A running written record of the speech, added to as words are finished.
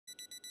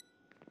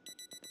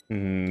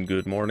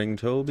Good morning,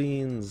 toe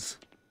beans.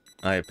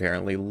 I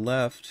apparently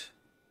left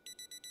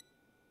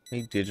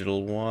a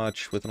digital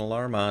watch with an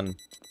alarm on.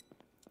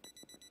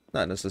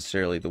 Not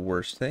necessarily the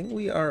worst thing.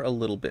 We are a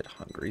little bit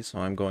hungry, so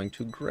I'm going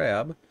to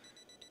grab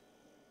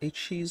a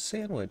cheese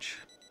sandwich.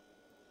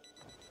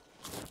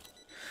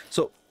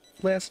 So,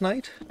 last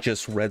night,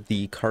 just read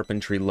the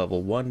Carpentry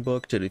Level 1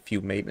 book, did a few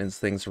maintenance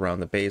things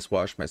around the base,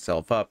 washed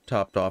myself up,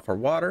 topped off our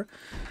water.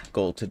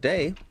 Goal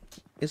today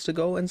is to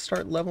go and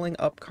start leveling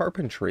up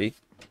carpentry,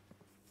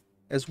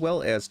 as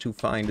well as to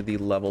find the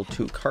level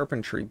 2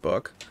 carpentry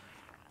book,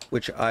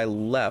 which I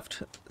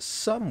left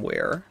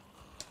somewhere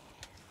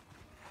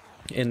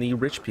in the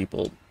rich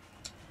people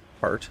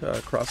part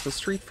across the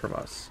street from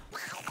us.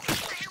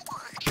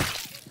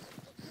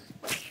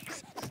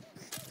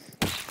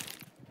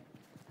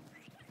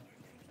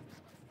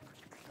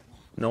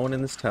 No one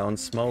in this town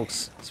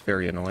smokes. It's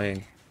very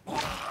annoying.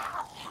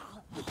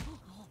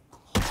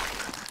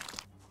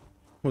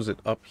 Was it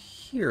up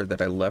here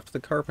that I left the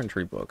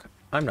carpentry book?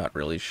 I'm not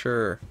really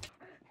sure.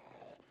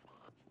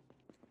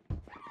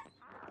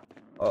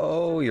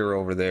 Oh, you're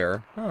over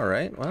there.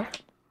 Alright, well.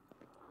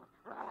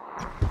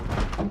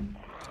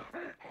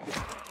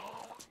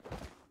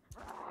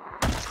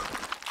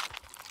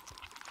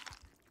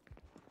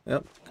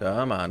 Yep,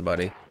 come on,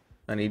 buddy.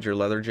 I need your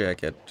leather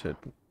jacket to...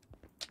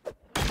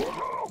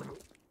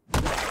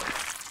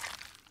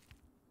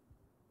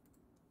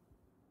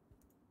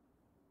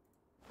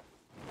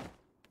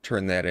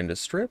 turn that into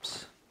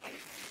strips.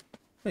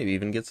 Maybe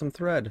even get some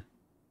thread.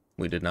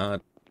 We did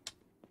not.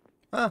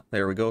 Ah,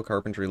 there we go,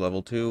 carpentry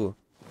level 2.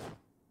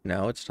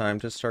 Now it's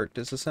time to start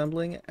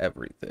disassembling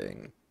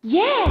everything.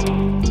 Yeah!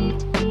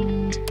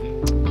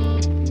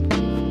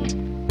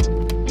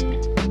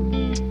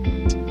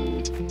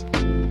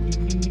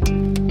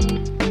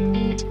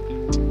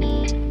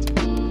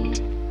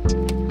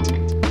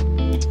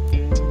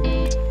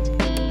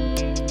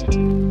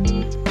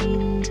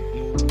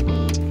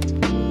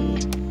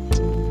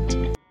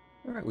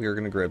 Alright, we are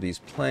going to grab these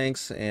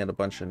planks and a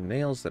bunch of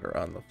nails that are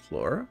on the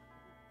floor.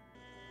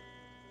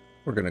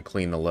 We're going to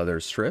clean the leather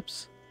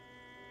strips.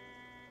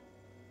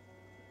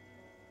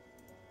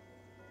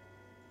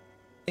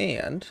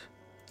 And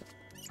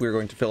we're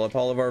going to fill up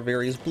all of our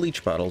various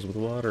bleach bottles with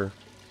water.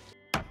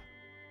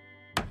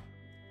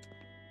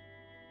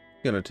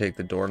 Gonna take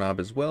the doorknob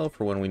as well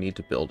for when we need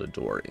to build a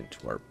door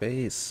into our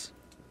base.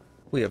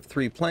 We have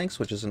 3 planks,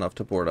 which is enough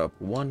to board up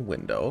 1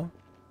 window,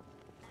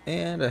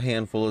 and a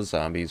handful of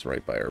zombies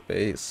right by our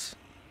base.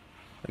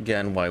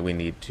 Again, why we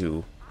need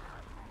to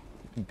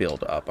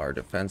build up our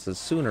defenses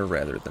sooner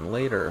rather than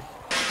later.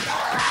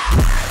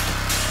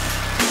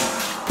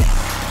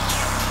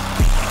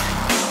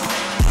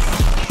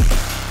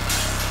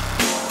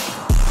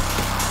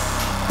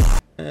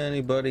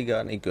 Anybody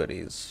got any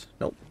goodies?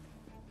 Nope.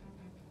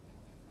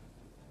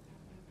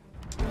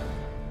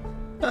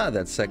 Ah,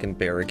 that second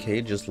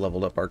barricade just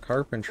leveled up our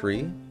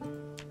carpentry.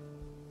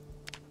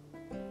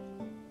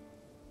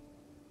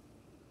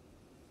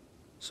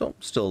 So,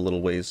 still a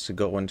little ways to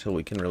go until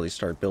we can really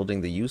start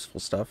building the useful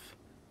stuff.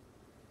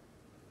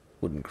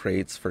 Wooden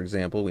crates, for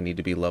example, we need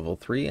to be level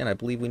 3, and I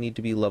believe we need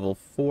to be level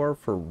 4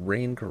 for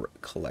rain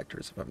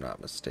collectors, if I'm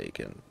not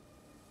mistaken.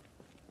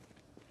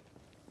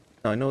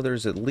 Now, I know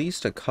there's at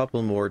least a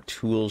couple more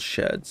tool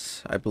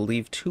sheds. I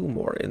believe 2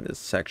 more in this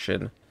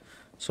section.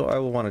 So I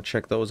will want to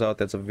check those out.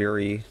 That's a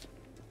very...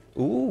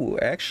 Ooh,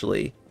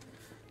 actually.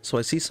 So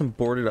I see some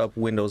boarded up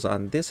windows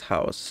on this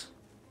house,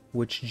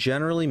 which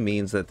generally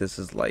means that this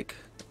is like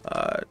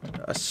a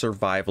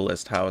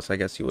survivalist house, I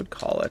guess you would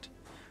call it,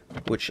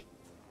 which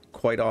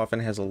quite often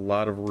has a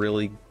lot of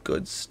really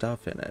good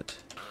stuff in it.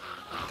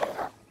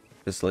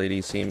 This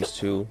lady seems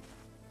to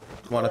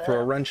want to throw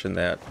a wrench in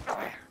that.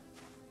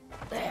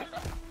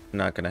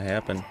 Not gonna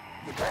happen.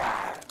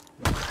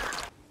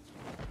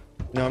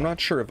 Now, I'm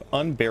not sure if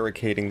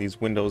unbarricading these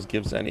windows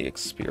gives any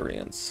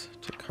experience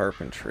to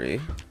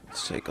carpentry.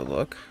 Let's take a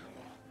look.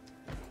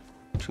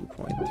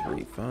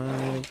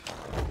 2.35.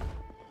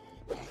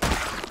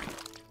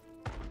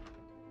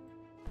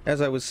 As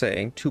I was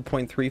saying,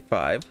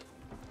 2.35.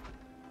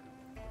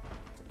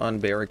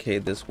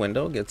 Unbarricade this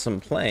window, get some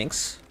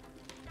planks.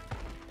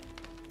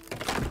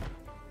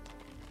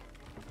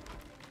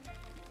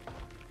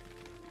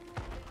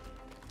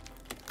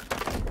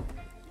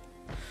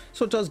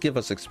 So it does give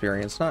us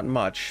experience, not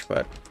much,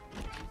 but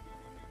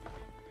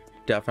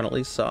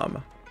definitely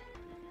some.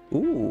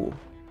 Ooh,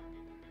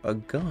 a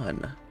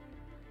gun.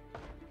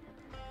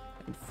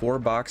 And 4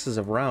 boxes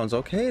of rounds.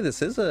 Okay,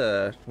 this is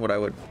what I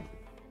would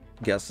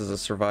guess is a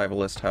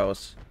survivalist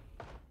house.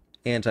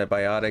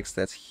 Antibiotics,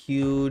 that's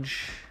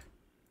huge.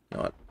 You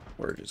know what,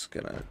 we're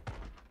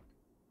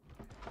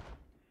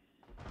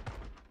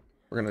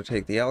gonna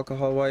take the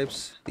alcohol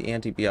wipes, the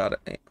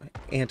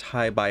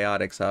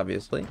antibiotics,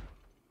 obviously.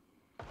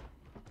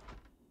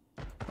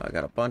 I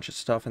got a bunch of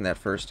stuff in that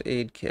first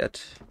aid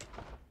kit.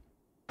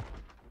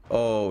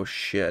 Oh,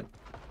 shit.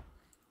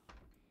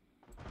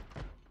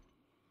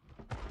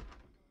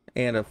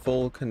 And a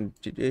full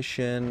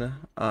condition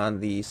on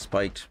the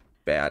spiked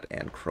bat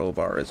and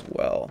crowbar as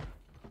well.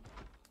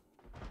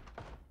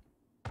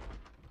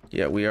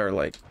 Yeah, we are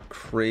like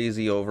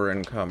crazy over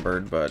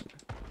encumbered, but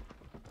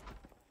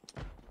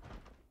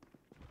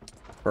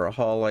for a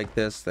haul like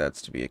this,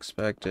 that's to be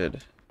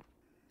expected.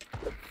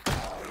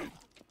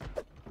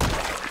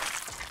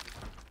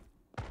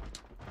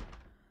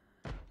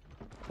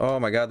 Oh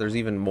my god, there's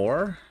even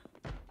more?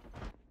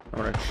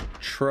 I'm gonna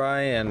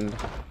try and...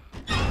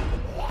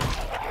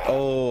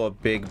 Oh, a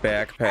big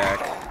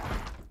backpack.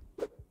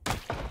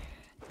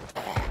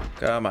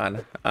 Come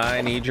on,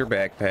 I need your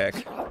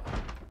backpack.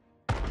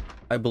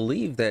 I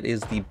believe that is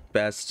the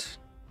best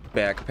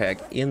backpack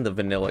in the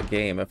vanilla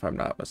game, if I'm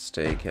not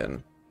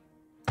mistaken.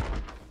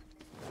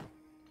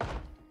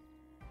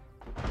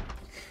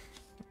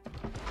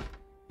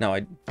 Now,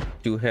 I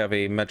do have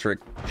a metric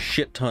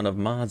shit ton of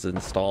mods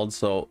installed,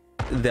 so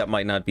that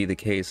might not be the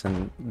case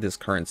in this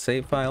current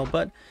save file,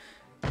 but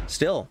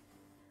still,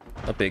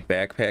 a big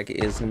backpack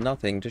is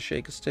nothing to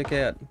shake a stick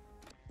at.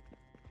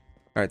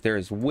 Alright, there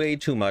is way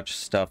too much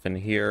stuff in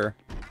here.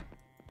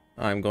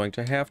 I'm going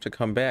to have to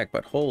come back,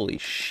 but holy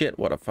shit,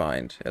 what a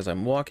find, as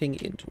I'm walking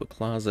into a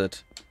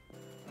closet.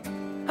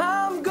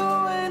 I'm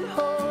going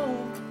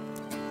home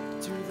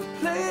to the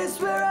place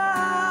where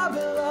I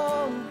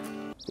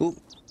belong. Oop.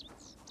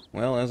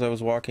 Well, as I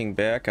was walking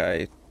back,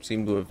 I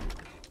seem to have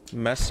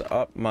messed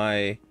up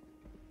my...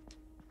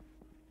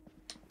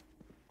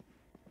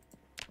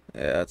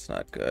 Yeah, that's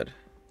not good.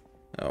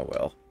 Oh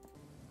well.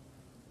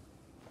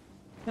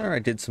 Alright, I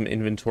did some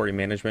inventory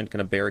management.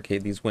 Gonna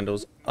barricade these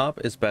windows up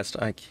as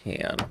best I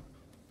can.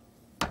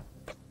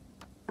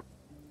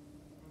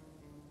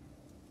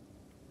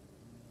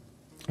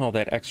 All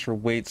that extra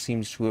weight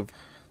seems to have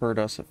hurt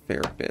us a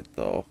fair bit,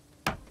 though.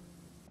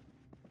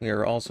 We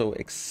are also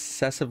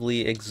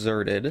excessively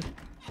exerted,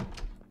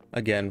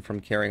 again, from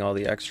carrying all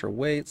the extra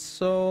weight,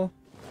 so...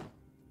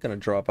 Gonna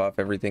drop off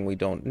everything we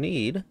don't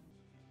need.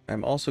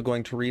 I'm also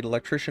going to read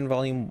Electrician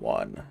Volume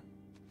 1.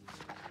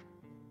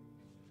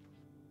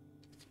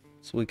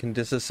 So we can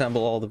disassemble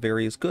all the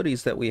various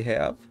goodies that we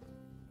have.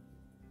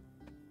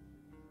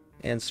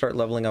 And start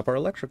leveling up our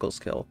electrical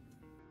skill.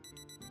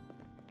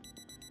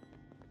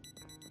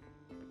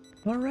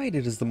 Alright,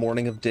 it is the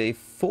morning of day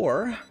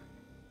 4.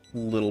 A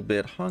little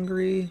bit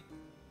hungry.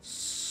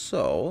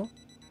 So...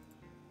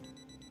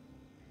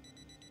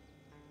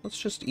 let's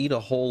just eat a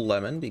whole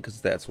lemon, because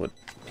that's what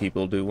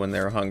people do when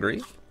they're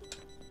hungry.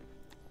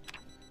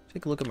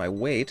 Take a look at my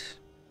weight.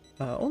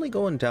 Only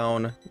going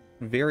down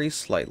very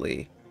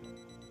slightly.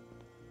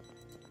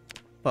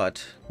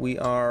 But we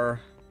are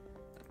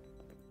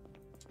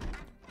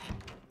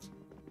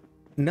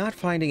not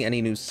finding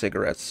any new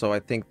cigarettes, so I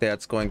think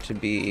that's going to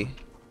be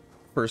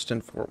first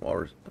and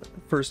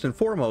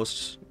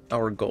foremost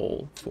our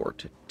goal for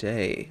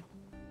today.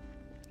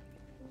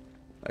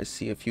 I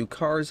see a few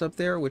cars up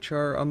there, which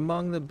are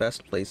among the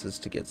best places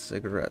to get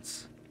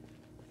cigarettes.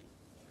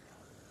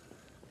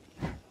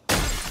 I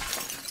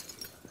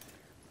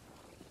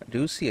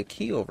do see a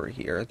key over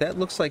here. That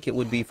looks like it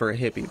would be for a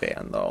hippie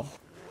band, though.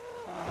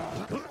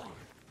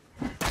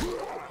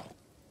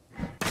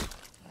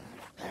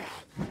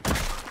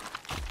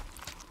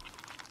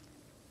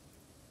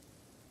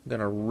 I'm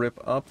gonna rip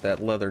up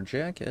that leather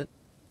jacket.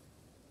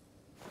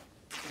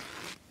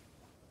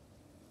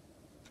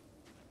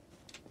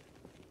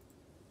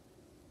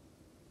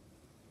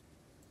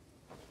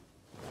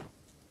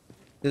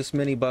 This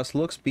minibus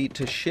looks beat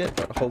to shit,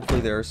 but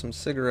hopefully there are some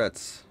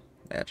cigarettes.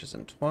 Matches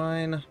and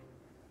twine.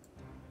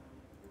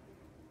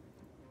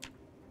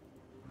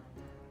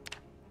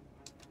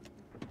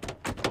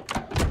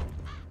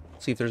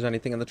 See if there's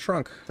anything in the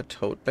trunk. A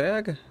tote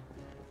bag.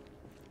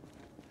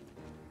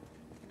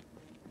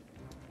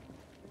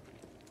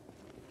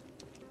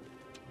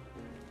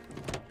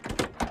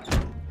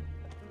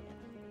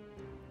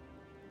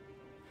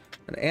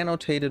 An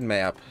annotated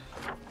map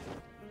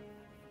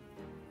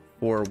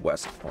for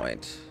West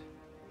Point.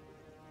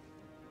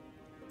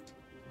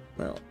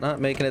 Well, not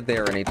making it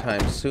there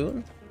anytime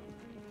soon.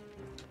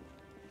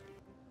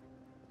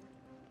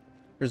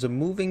 There's a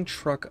moving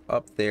truck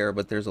up there,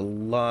 but there's a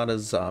lot of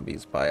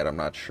zombies by it. I'm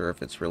not sure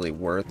if it's really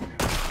worth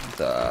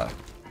the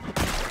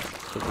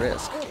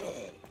risk.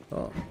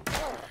 Oh.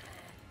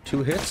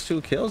 2 hits,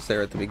 2 kills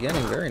there at the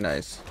beginning. Very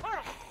nice.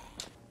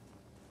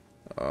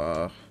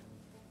 I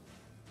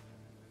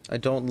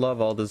don't love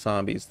all the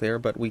zombies there,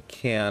 but we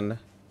can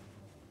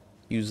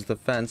use the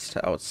fence to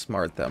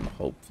outsmart them,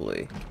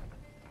 hopefully.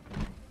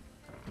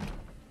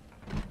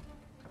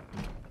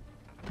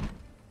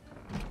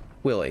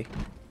 Willie,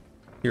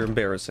 you're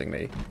embarrassing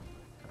me.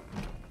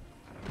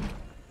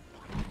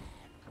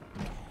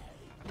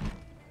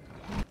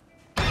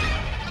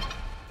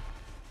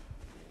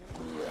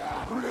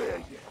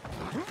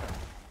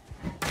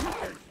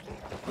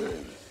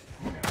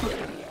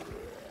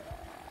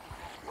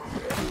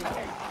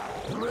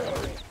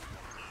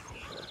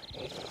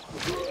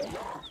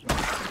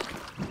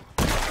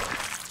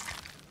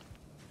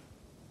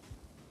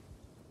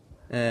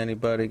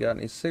 Anybody got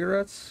any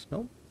cigarettes?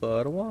 Nope,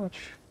 but a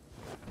watch.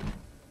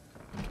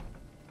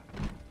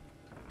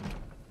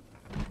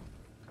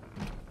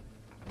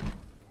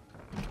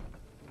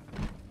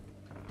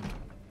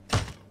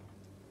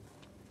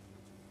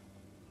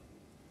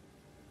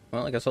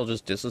 Well, I guess I'll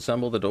just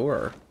disassemble the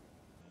door.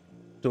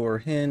 Door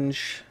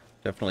hinge.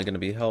 Definitely going to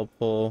be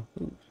helpful.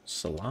 Ooh,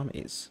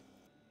 salamis.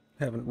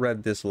 Haven't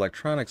read this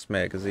electronics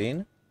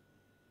magazine.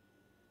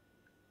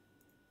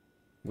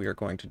 We are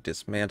going to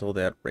dismantle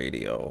that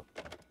radio.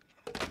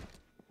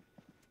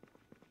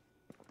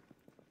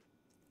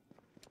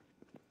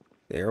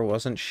 There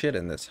wasn't shit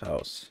in this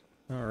house.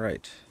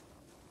 Alright.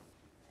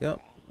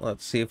 Yep.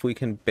 Let's see if we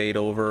can bait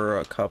over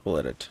a couple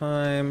at a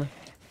time.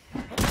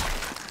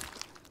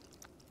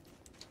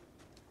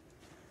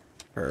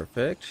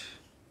 Perfect.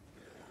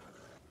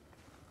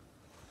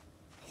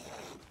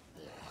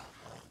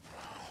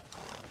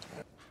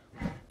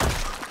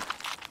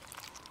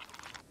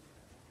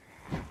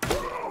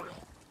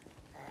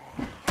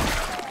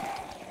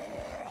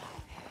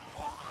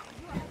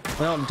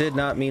 Well, did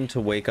not mean to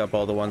wake up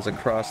all the ones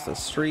across the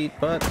street,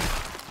 but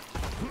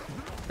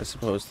I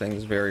suppose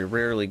things very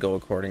rarely go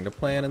according to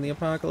plan in the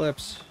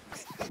apocalypse.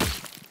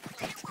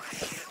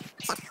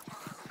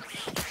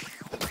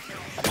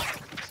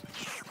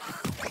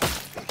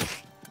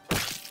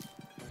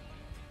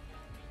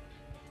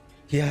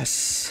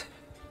 Yes!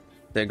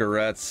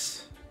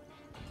 Cigarettes.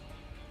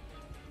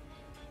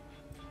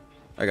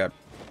 I got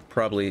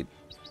probably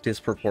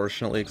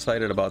disproportionately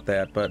excited about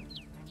that, but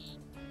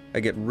I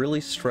get really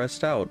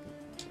stressed out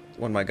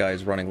when my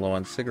guy's running low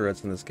on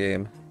cigarettes in this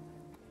game.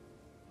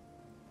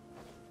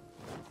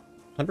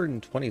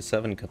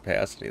 127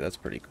 capacity, that's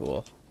pretty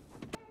cool.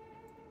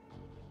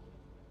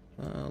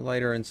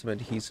 Lighter and some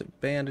adhesive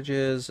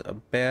bandages, a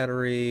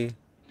battery.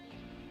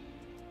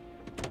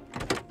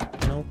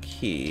 No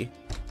key.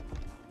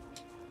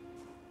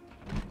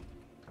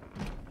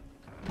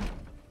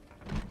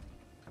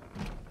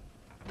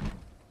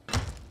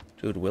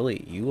 Dude,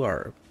 Willie, you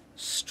are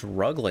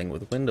struggling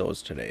with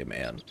Windows today,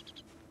 man.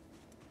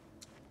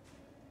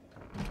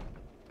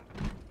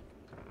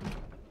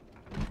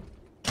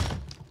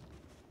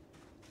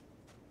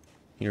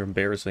 You're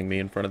embarrassing me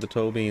in front of the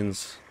toe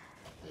beans.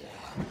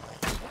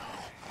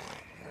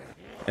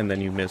 And then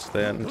you missed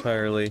that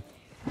entirely.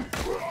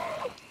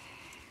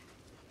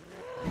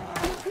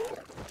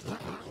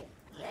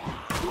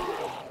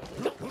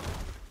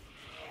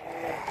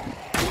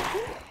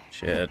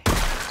 Shit.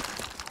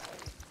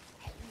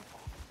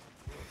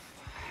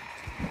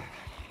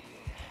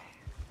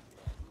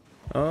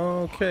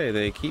 Okay,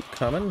 they keep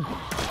coming.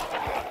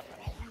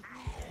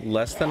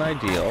 Less than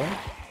ideal.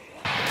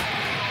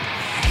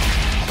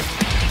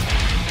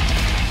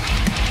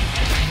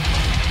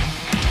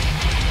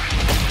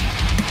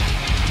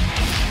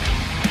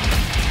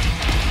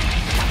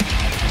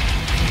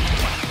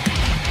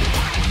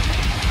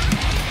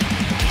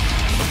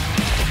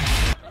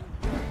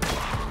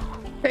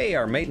 Hey,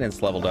 our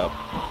maintenance leveled up.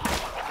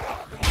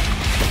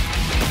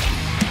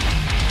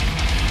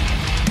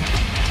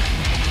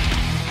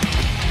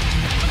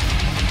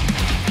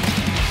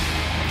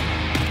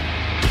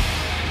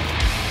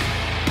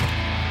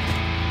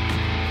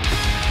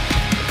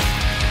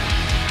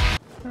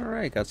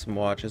 Alright, got some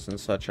watches and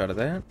such out of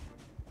that.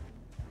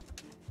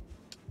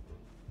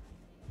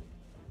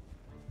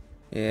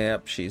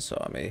 Yep, she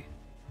saw me.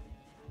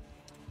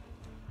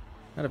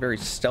 Not a very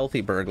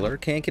stealthy burglar.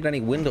 Can't get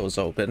any windows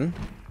open.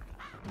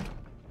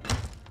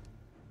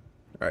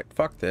 Alright,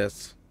 fuck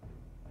this.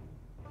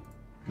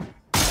 I'm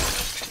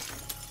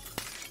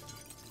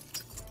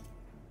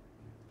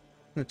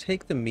gonna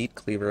take the meat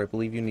cleaver. I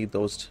believe you need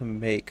those to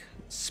make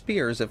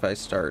spears if I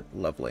start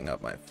leveling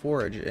up my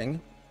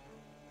foraging.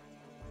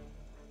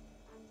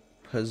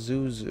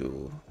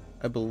 Pazuzu.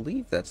 I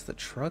believe that's the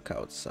truck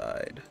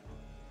outside.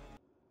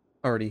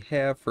 Already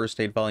have First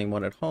Aid Volume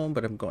 1 at home,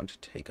 but I'm going to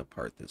take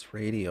apart this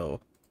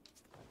radio.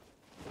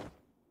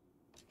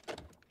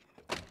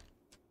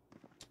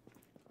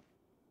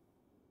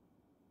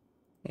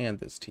 And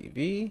this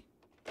TV.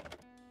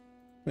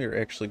 We're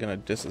actually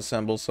going to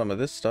disassemble some of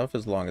this stuff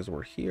as long as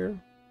we're here.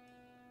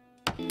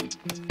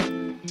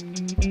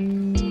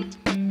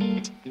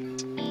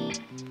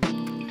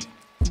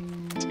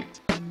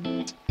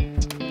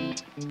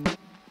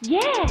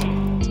 Yeah!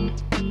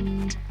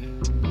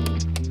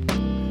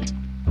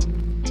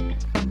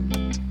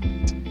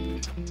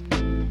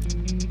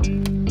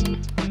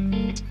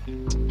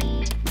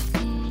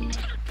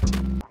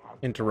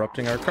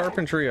 Interrupting our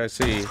carpentry, I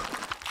see.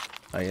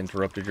 I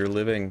interrupted your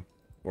living.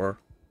 Or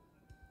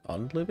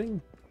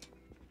unliving?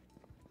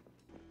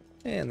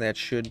 And that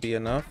should be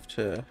enough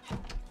to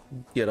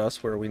get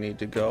us where we need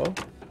to go.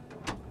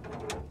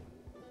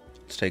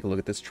 Let's take a look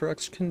at this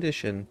truck's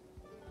condition.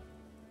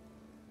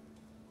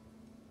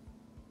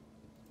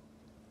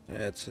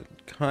 It's a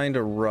kind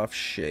of rough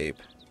shape.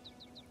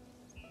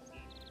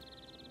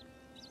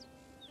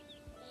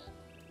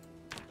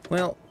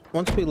 Well,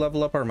 once we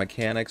level up our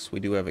mechanics, we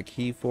do have a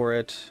key for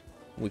it.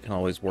 We can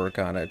always work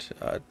on it.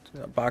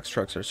 Box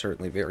trucks are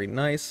certainly very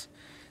nice.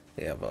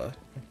 They have,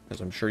 as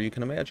I'm sure you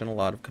can imagine, a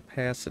lot of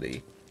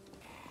capacity.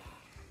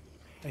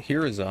 I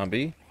hear a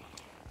zombie.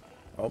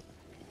 Oh,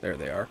 there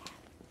they are.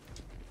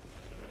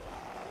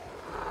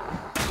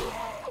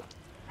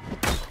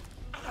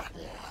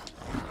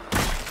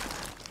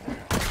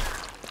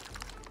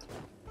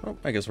 Oh,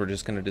 I guess we're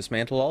just going to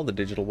dismantle all the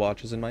digital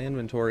watches in my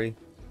inventory.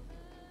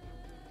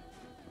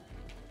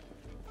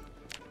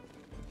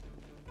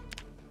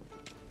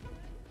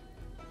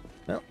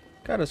 Well,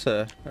 got us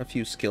a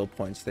few skill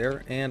points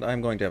there, and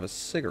I'm going to have a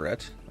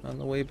cigarette on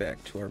the way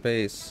back to our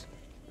base.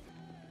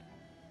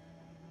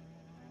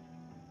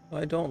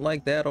 I don't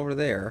like that over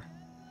there.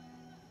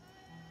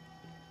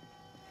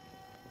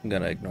 I'm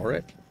gonna ignore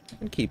it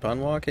and keep on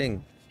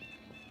walking.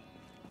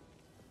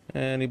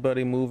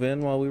 Anybody move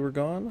in while we were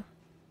gone?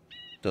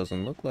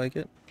 Doesn't look like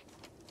it.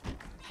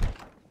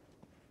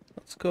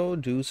 Let's go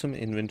do some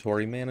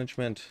inventory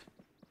management.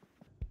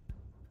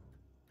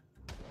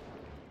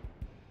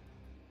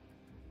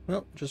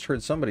 Well, just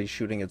heard somebody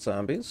shooting at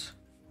zombies.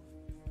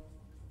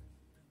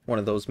 One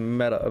of those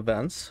meta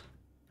events.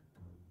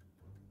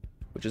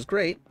 Which is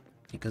great,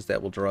 because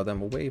that will draw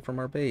them away from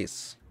our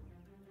base.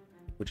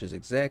 Which is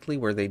exactly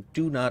where they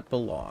do not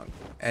belong.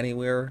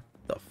 Anywhere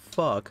the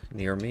fuck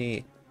near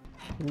me.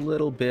 A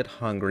little bit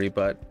hungry,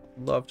 but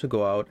love to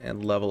go out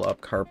and level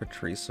up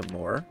carpentry some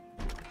more.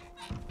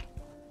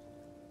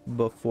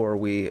 Before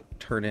we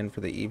turn in for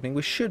the evening,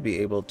 we should be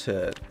able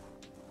to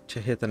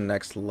hit the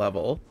next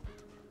level.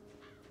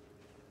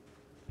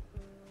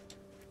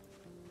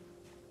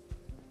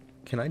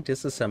 Can I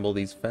disassemble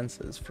these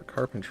fences for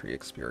carpentry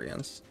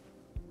experience?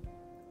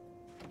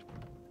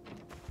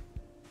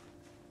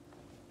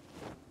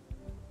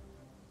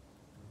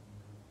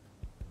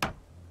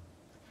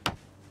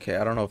 Okay,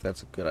 I don't know if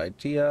that's a good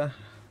idea,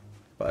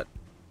 but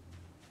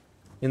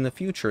in the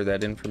future,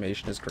 that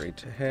information is great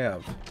to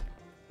have.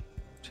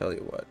 Tell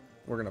you what,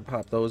 we're gonna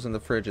pop those in the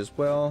fridge as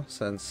well,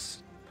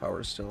 since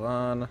power's still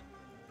on.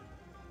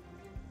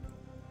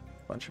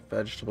 Bunch of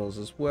vegetables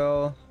as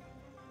well.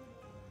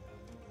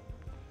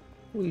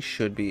 We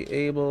should be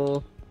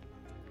able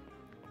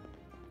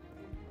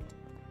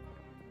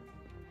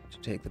to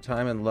take the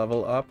time and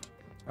level up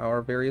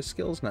our various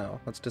skills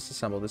now. Let's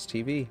disassemble this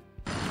TV.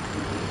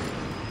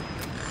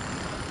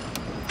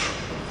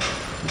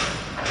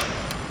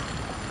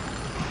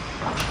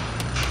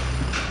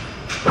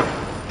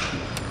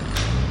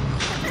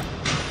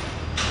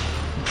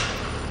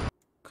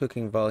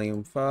 Cooking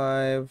volume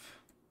 5,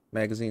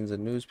 magazines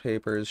and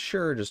newspapers,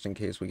 sure, just in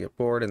case we get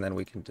bored, and then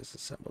we can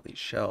disassemble these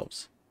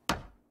shelves.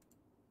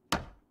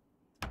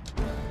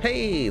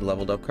 Hey,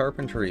 leveled up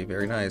carpentry,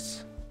 very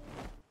nice.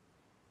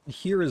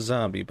 Here is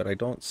zombie, but I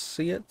don't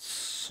see it,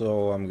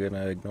 so I'm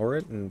gonna ignore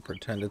it and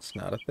pretend it's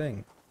not a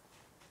thing.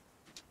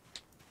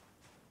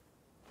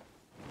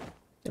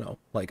 You know,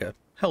 like a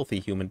healthy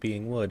human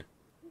being would.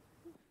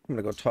 I'm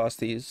gonna go toss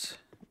these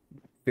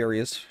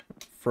various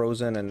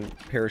frozen and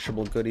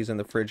perishable goodies in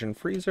the fridge and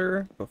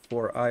freezer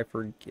before I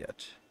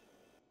forget.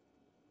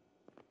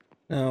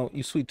 Now,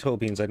 you sweet toe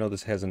beans, I know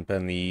this hasn't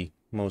been the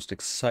most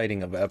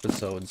exciting of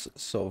episodes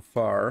so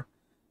far,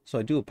 so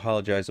I do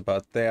apologize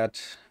about that.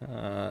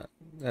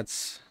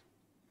 That's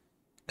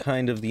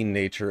kind of the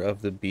nature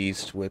of the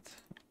beast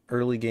with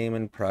early game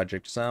and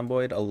Project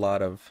Zomboid. A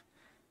lot of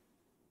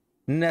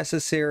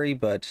necessary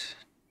but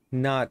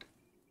not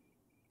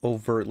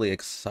overtly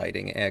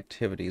exciting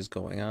activities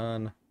going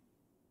on.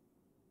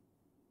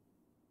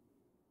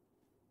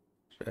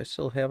 I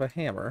still have a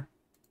hammer.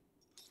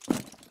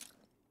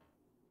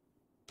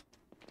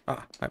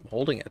 Ah, I'm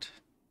holding it.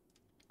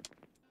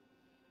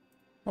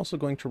 Also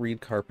going to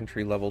read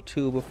Carpentry Level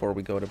 2 before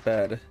we go to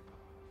bed.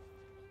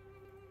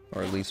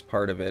 Or at least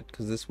part of it,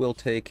 because this will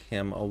take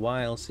him a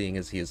while, seeing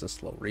as he is a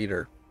slow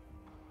reader.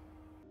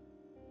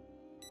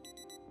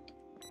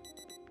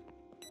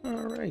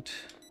 Alright.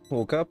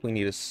 Woke up, we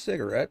need a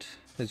cigarette,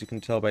 as you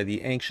can tell by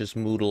the anxious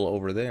moodle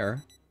over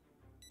there.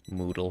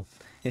 Moodle.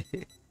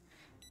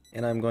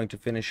 And I'm going to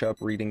finish up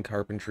reading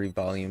Carpentry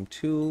Volume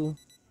 2.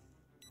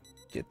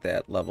 Get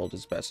that leveled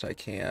as best I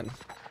can.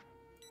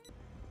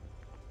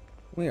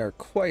 We are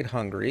quite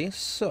hungry,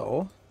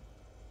 so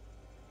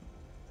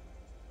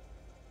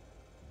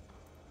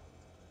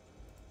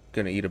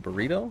gonna eat a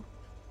burrito.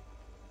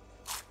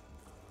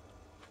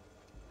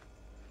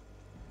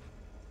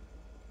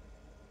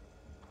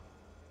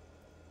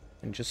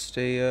 And just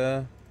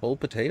a whole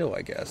potato,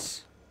 I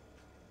guess.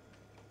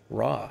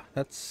 Raw.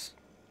 That's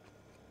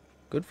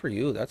good for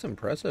you. That's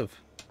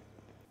impressive.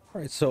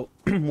 Alright, so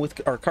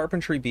with our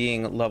carpentry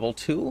being level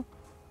 2,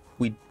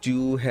 we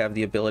do have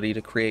the ability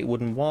to create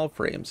wooden wall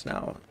frames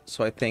now.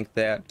 So I think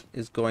that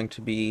is going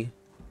to be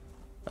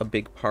a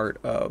big part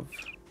of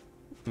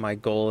my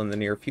goal in the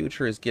near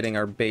future, is getting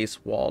our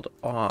base walled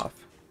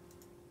off.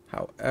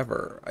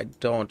 However, I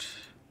don't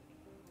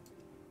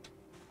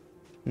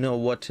know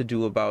what to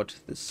do about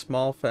this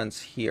small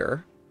fence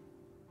here.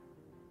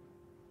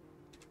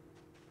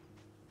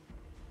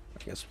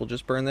 I guess we'll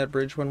just burn that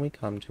bridge when we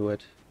come to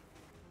it.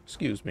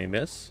 Excuse me,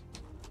 miss.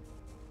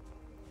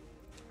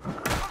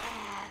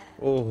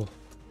 Oh.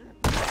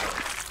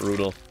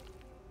 Brutal.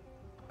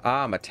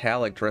 Ah,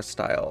 metallic dress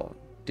style.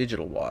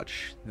 Digital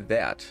watch.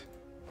 That.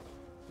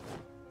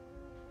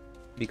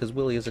 Because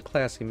Willie is a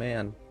classy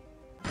man.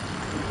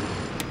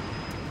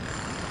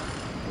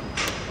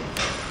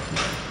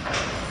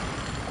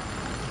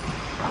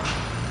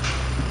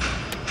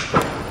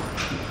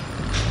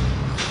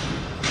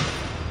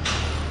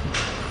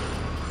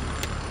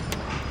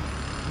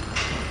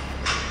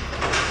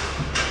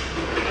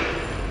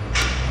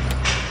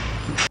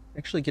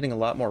 Actually getting a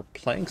lot more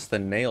planks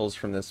than nails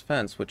from this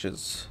fence, which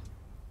is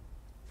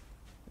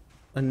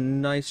a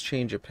nice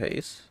change of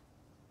pace.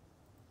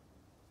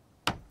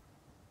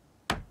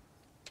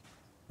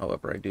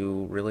 However, I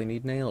do really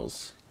need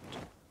nails.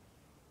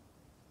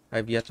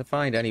 I've yet to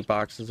find any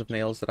boxes of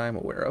nails that I'm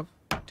aware of.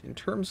 In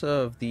terms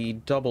of the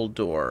double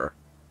door,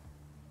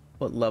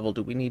 what level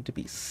do we need to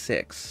be?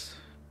 6.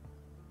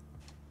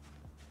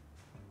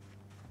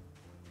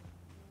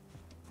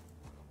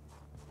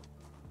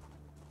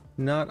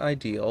 Not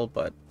ideal,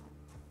 but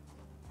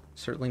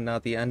certainly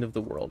not the end of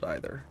the world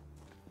either.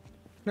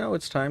 Now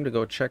it's time to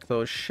go check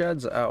those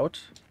sheds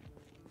out.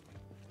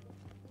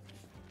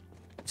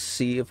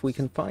 See if we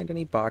can find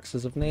any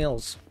boxes of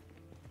nails.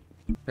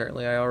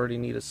 Apparently I already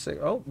need a 6.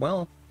 Oh,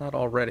 well, not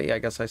already. I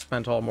guess I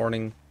spent all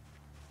morning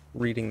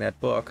reading that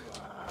book.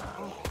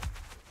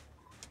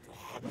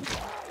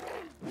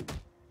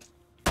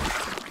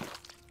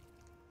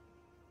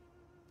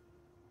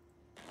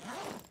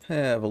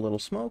 Have a little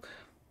smoke.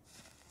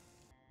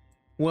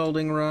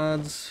 Welding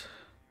rods.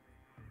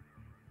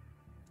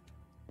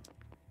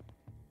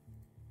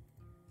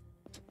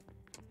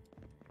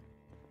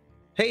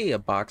 Hey, a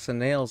box of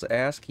nails.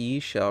 Ask ye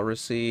shall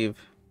receive.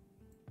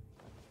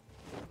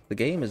 The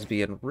game is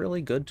being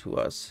really good to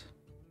us.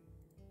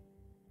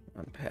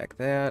 Unpack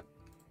that.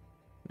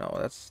 No,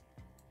 that's...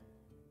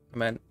 I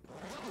meant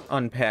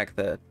unpack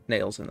the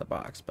nails in the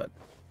box, but...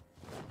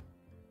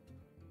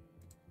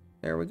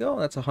 There we go.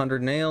 That's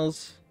 100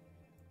 nails.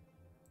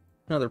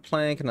 Another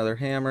plank, another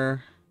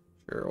hammer.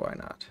 Sure, why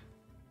not?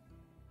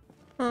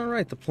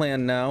 Alright, the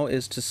plan now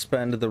is to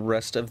spend the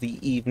rest of the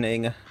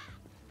evening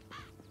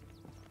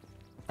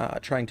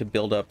trying to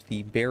build up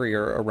the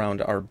barrier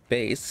around our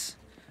base.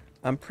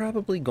 I'm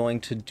probably going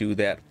to do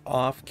that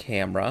off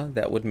camera.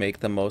 That would make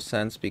the most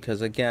sense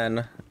because,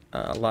 again,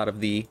 a lot of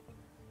the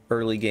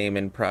early game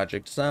in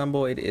Project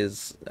Zomboid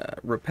is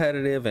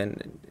repetitive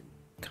and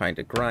kind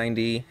of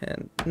grindy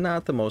and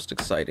not the most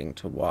exciting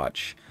to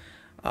watch.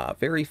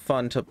 Very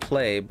fun to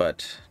play,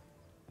 but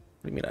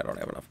what do you mean I don't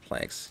have enough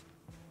planks?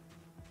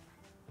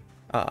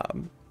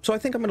 So I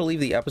think I'm going to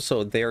leave the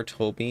episode there,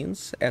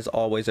 Tobeans. As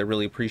always, I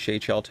really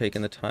appreciate y'all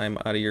taking the time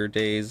out of your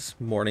days,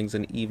 mornings,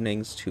 and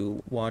evenings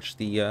to watch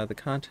the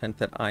content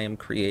that I am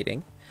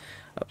creating.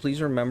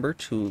 Please remember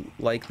to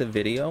like the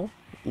video,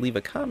 leave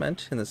a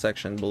comment in the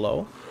section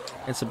below,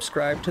 and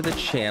subscribe to the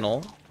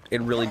channel.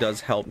 It really does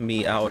help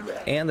me out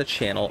and the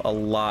channel a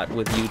lot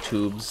with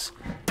YouTube's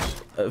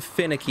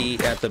finicky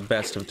at the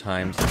best of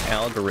times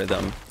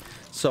algorithm.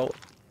 So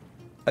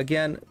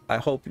again, I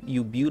hope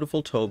you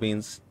beautiful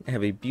Tobeans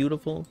have a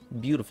beautiful,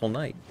 beautiful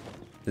night.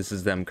 This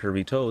is Them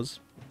Curvy Toes,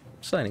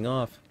 signing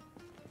off.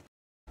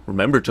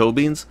 Remember,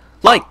 Tobeans,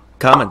 like,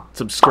 comment,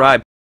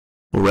 subscribe,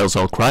 or else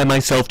I'll cry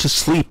myself to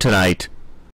sleep tonight.